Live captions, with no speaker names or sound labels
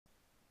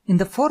In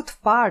the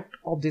fourth part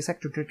of this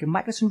Active Directory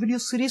migration video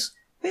series,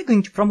 we are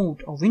going to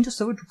promote a Windows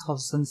Server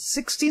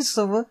 2016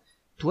 server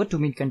to a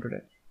domain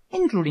controller,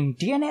 including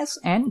DNS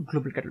and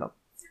global catalog.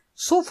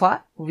 So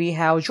far, we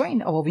have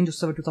joined our Windows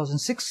Server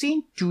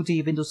 2016 to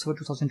the Windows Server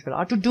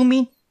 2012 R2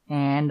 domain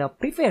and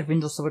prepared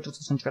Windows Server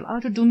 2012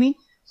 R2 domain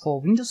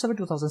for Windows Server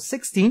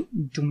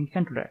 2016 domain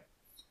controller.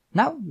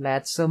 Now,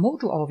 let's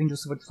move to our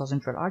Windows Server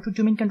 2012 R2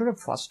 domain controller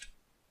first.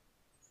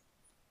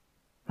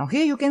 Now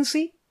here you can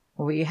see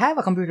we have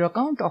a computer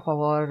account of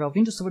our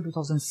Windows Server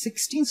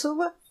 2016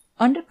 server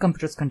under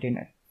computers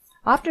container.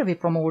 After we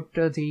promote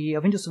the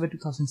Windows Server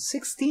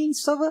 2016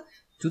 server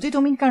to the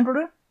domain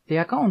controller, the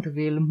account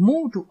will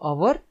move to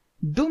our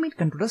domain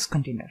controllers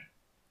container.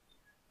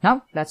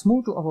 Now let's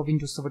move to our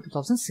Windows Server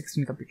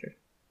 2016 computer.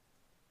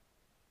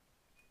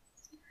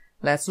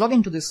 Let's log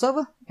into this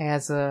server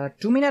as a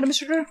domain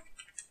administrator.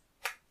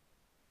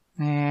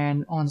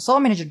 And on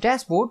Server Manager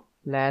dashboard,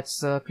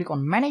 let's click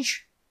on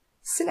Manage,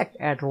 select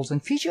Add Roles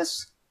and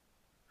Features,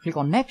 click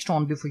on Next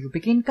on Before You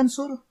Begin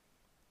console,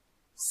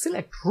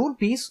 select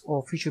role-based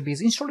or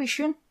feature-based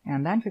installation,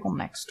 and then click on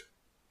Next.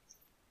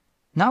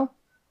 Now,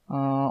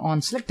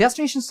 on Select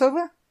Destination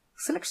Server,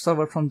 select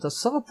server from the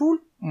server pool,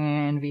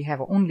 and we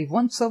have only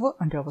one server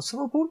under our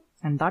server pool,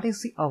 and that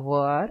is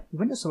our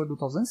Windows Server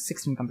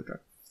 2016 computer.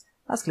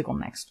 Let's click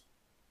on Next.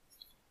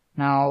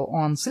 Now,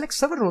 on Select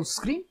Server Roles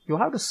screen, you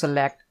have to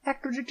select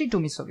Active Directory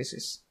Domain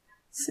Services.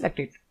 Select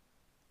it.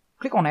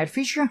 Click on Add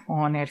Feature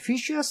on Add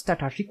Features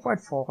that are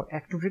required for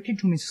Active Directory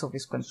Domain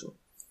Service console.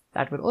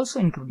 That will also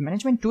include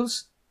management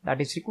tools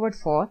that is required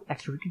for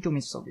Active Directory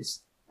Domain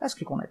Service. Let's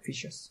click on Add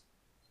Features.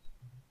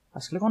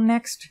 Let's click on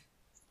Next,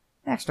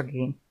 Next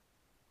again,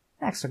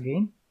 Next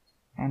again,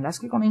 and let's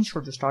click on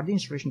Install to start the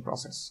installation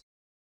process.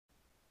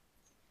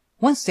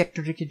 Once the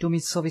Active Directory Domain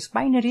Service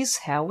binaries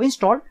have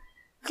installed,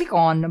 click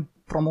on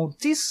Promote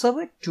this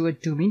server to a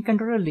domain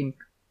controller link.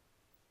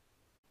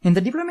 In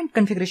the deployment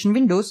configuration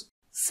windows,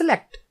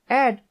 select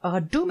Add a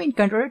domain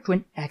controller to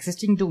an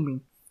existing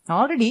domain.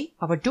 Now already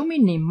our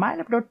domain name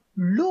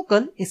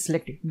mylab.local is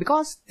selected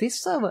because this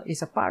server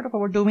is a part of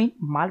our domain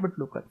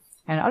mylab.local,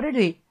 and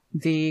already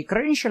the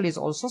credential is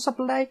also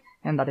supplied,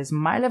 and that is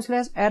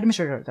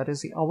mylab/administrator. That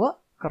is our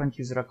current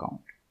user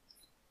account.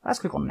 Let's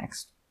click on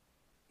Next.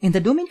 In the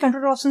domain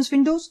controller options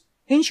windows,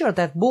 ensure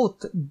that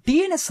both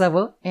DNS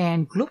server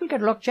and global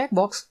catalog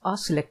checkbox are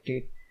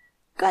selected.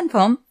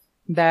 Confirm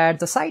that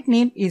the site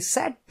name is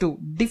set to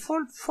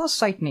default first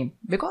site name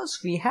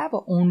because we have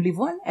only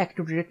one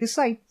Active Directory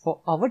site for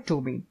our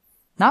domain.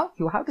 Now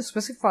you have to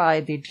specify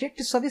the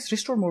directory service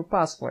restore mode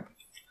password.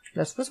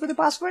 Let's specify the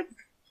password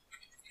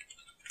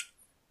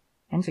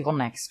and click on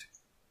Next.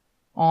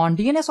 On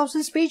DNS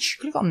options page,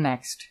 click on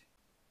Next.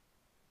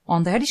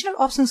 On the additional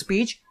options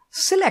page,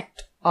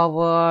 select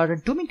our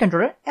domain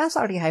controller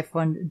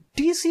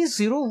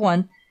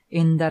SRT-DC01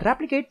 in the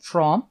replicate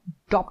from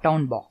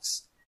drop-down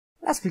box.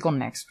 Let's click on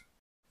Next.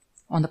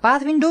 On the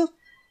path window,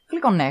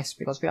 click on Next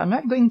because we are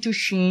not going to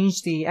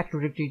change the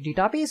Active Directory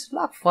database,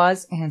 log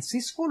files, and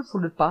sysful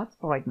folder path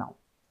right now.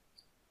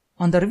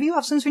 On the review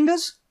options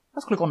windows,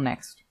 let's click on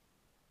Next.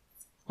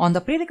 On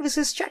the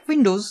prerequisites chat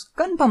windows,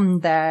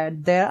 confirm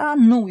that there are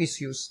no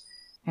issues,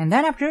 and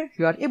then after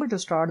you are able to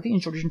start the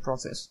installation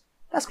process.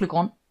 Let's click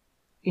on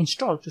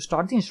Install to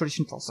start the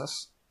installation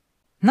process.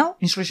 Now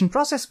installation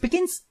process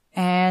begins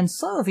and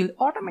server will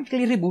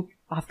automatically reboot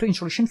after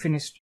installation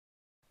finished.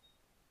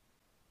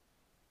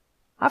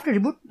 After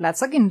reboot,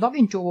 let's again log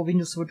into our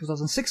Windows Server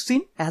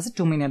 2016 as a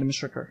domain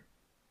administrator.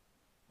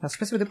 Let's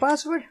specify the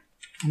password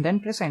and then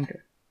press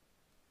enter.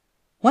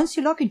 Once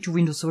you log into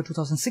Windows Server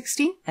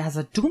 2016 as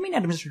a domain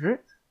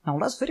administrator, now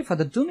let's verify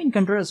the domain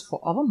controllers for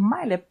our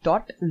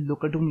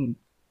mylab.local domain.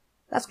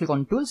 Let's click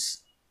on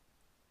Tools,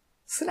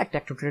 select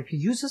Active Directory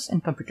Users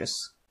and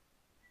Computers,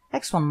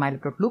 X1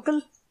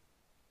 mylab.local.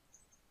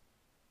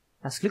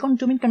 Let's click on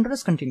Domain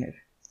Controllers Container,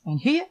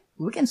 and here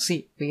we can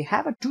see we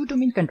have two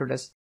domain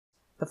controllers.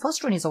 The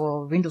first one is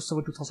our Windows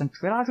Server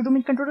 2012 R2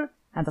 domain controller,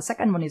 and the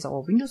second one is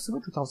our Windows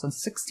Server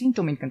 2016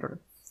 domain controller.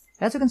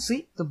 As you can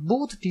see,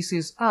 both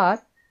DCs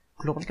are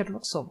global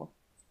catalog server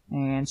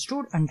and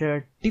stored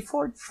under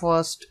default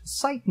first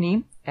site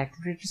name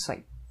Active Directory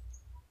site.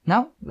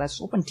 Now let's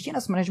open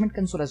DNS management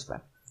console as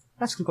well.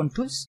 Let's click on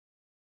Tools,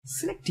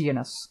 select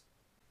DNS,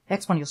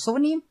 expand your server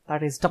name,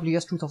 that is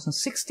WS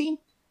 2016,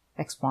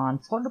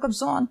 expand for lookup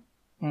zone,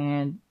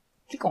 and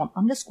click on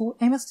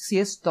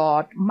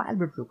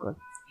 _msdcs.mylab.local.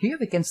 Here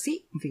we can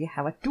see we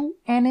have a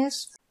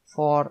 2NS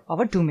for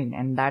our domain,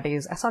 and that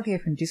is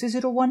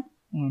SRT-DC01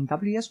 and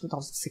WS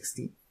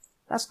 2016.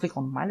 Let's click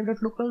on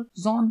mylab.local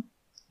zone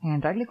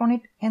and right click on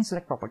it and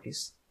select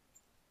properties.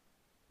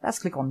 Let's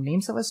click on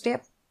name servers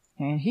tab,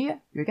 and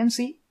here you can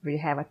see we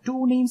have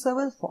two name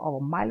servers for our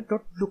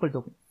mylab.local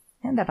domain,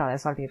 and that are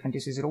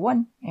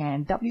SRT-DC01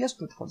 and WS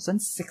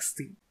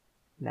 2016.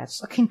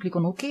 Let's again click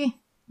on OK,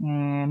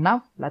 and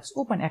now let's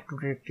open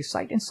Active Directory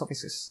Site and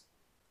Services.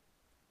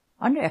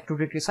 Under Active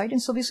Directory Site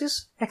and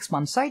Services,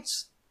 expand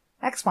sites,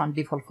 expand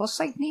default first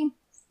site name,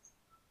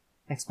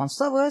 expand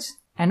servers,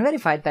 and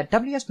verify that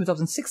WS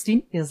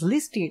 2016 is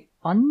listed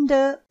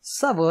under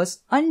servers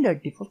under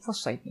default for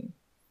site name.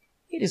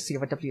 Here is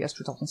our WS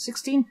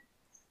 2016.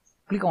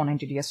 Click on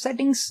NTDS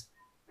settings,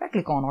 right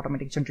click on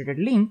automatic generated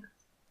link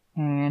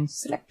and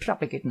select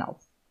replicate now.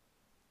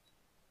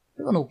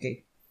 Click on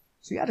OK.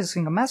 So you are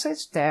receiving a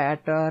message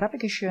that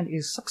replication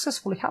is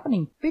successfully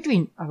happening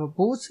between our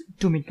both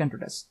domain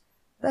controllers.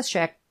 Let's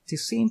check the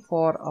same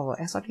for our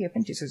SRTF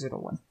and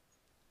TC01.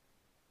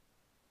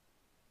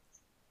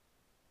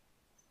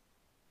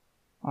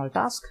 All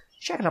task,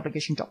 check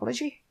replication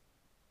topology.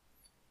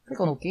 Click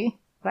on OK,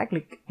 right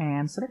click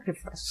and select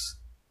refresh.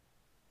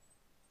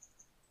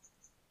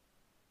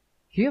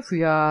 Here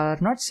we are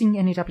not seeing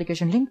any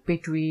replication link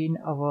between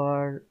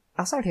our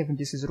SRTF and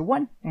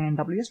TC01 and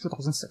WS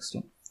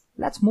 2016.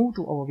 Let's move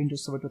to our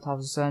Windows Server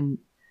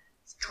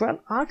 2012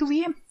 R2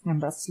 VM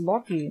and let's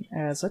log in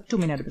as a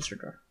domain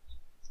administrator.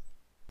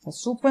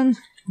 Let's open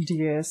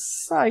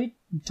dsite.msc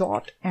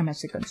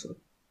console.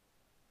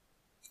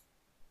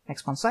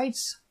 Expand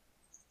sites,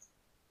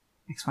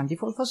 expand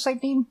default for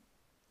site name,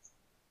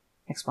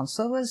 expand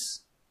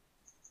servers,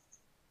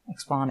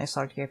 expand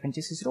SRTF and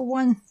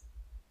TC01,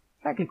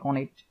 right click on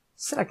it,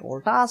 select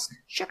all tasks,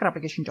 check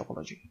replication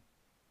topology.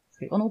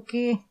 Click on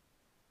OK,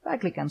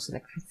 right click and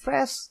select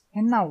refresh,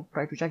 and now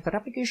try to check the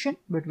replication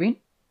between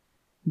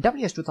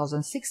WS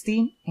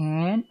 2016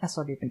 and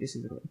SRTF and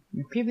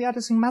TC01. Okay, we are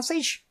receiving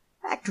message,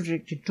 active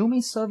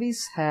domain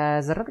service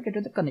has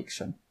replicated the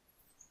connection.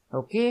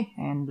 Okay,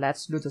 and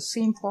let's do the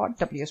same for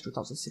WS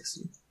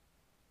 2016.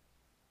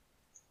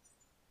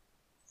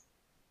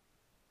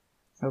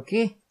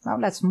 Okay, now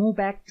let's move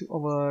back to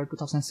our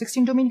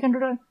 2016 domain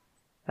controller.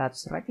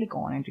 Let's right click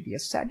on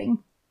NTDS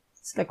setting,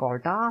 select all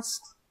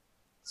tasks,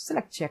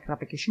 select check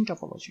replication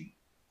topology.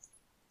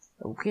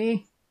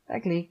 Okay,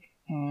 right click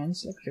and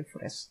select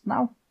refresh.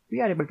 Now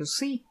we are able to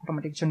see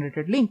automatic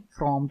generated link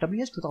from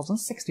WS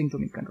 2016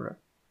 domain controller.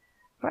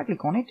 Right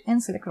click on it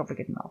and select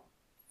replicate now.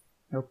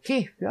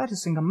 Okay, we are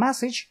receiving a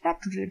message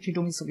Active Directory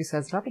domain service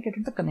has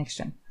replicated the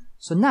connection.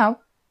 So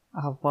now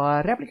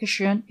our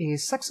replication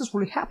is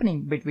successfully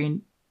happening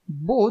between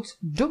both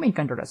domain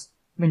controllers,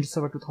 Windows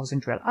Server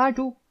 2012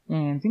 R2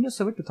 and Windows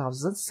Server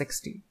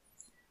 2016.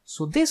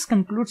 So this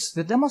concludes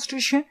the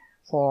demonstration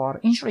for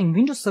installing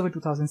Windows Server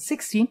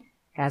 2016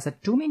 as a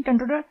domain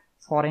controller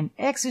for an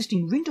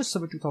existing Windows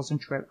Server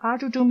 2012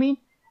 R2 domain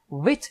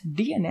with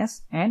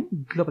DNS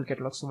and global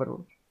catalog server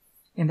role.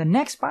 In the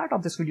next part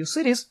of this video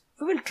series,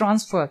 we will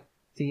transfer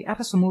the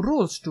FSMO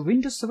roles to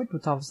Windows Server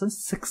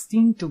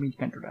 2016 domain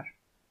controller.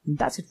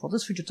 That's it for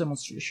this video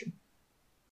demonstration.